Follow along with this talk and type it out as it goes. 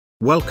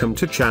Welcome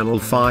to channel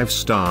 5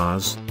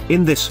 stars.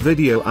 In this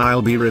video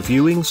I'll be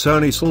reviewing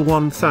Sony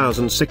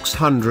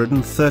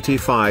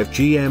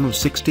SEL1635GM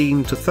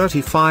 16 to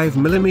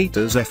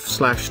 35mm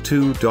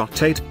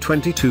f/2.8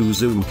 22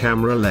 zoom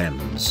camera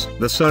lens.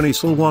 The Sony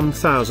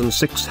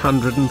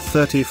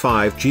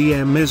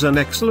SEL1635GM is an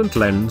excellent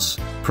lens,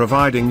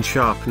 providing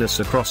sharpness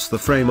across the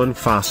frame and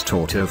fast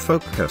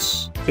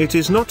autofocus. It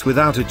is not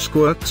without its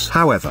quirks,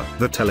 however.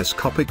 The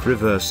telescopic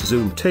reverse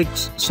zoom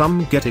takes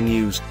some getting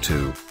used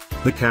to.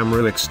 The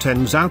camera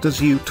extends out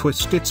as you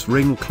twist its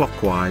ring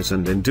clockwise,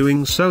 and in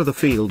doing so the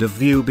field of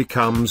view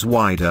becomes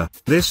wider.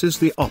 This is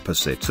the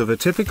opposite of a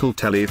typical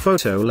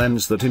telephoto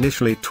lens that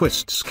initially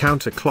twists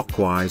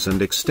counterclockwise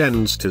and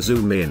extends to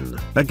zoom in.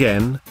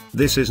 Again,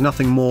 this is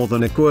nothing more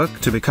than a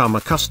quirk to become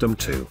accustomed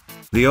to.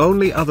 The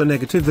only other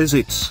negative is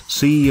its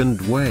see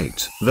and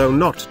weight. Though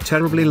not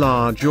terribly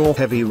large or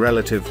heavy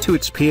relative to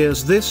its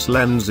peers, this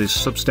lens is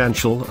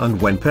substantial,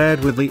 and when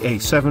paired with the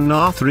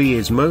A7R3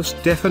 is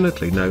most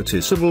definitely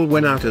noticeable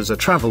when out as a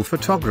travel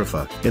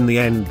photographer. In the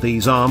end,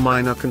 these are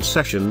minor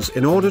concessions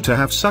in order to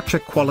have such a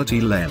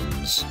quality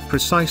lens.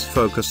 Precise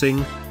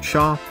focusing,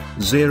 sharp,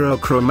 zero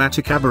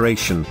chromatic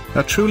aberration,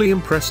 a truly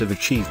impressive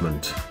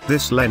achievement.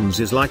 This lens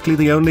is likely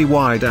the only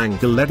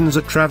wide-angle lens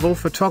a travel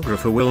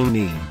photographer will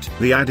need.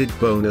 The added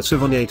bonus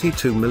of an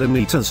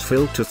 82mm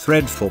filter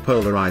thread for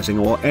polarizing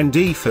or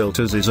ND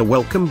filters is a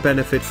welcome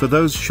benefit for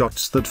those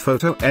shots that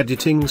photo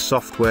editing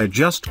software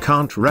just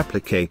can't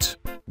replicate.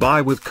 Buy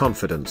with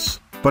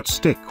confidence, but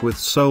stick with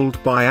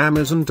sold by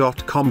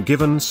Amazon.com,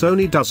 given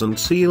Sony doesn't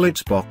seal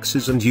its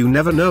boxes and you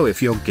never know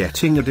if you're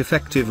getting a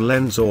defective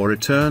lens or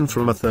return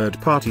from a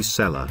third-party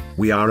seller.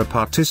 We are a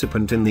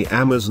participant in the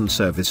Amazon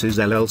Services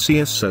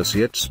LLC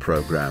Associates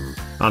Program,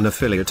 an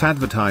affiliate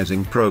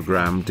advertising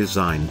program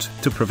designed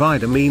to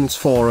provide a means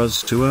for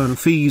us to earn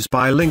fees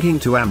by linking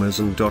to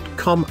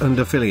Amazon.com and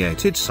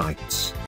affiliated sites.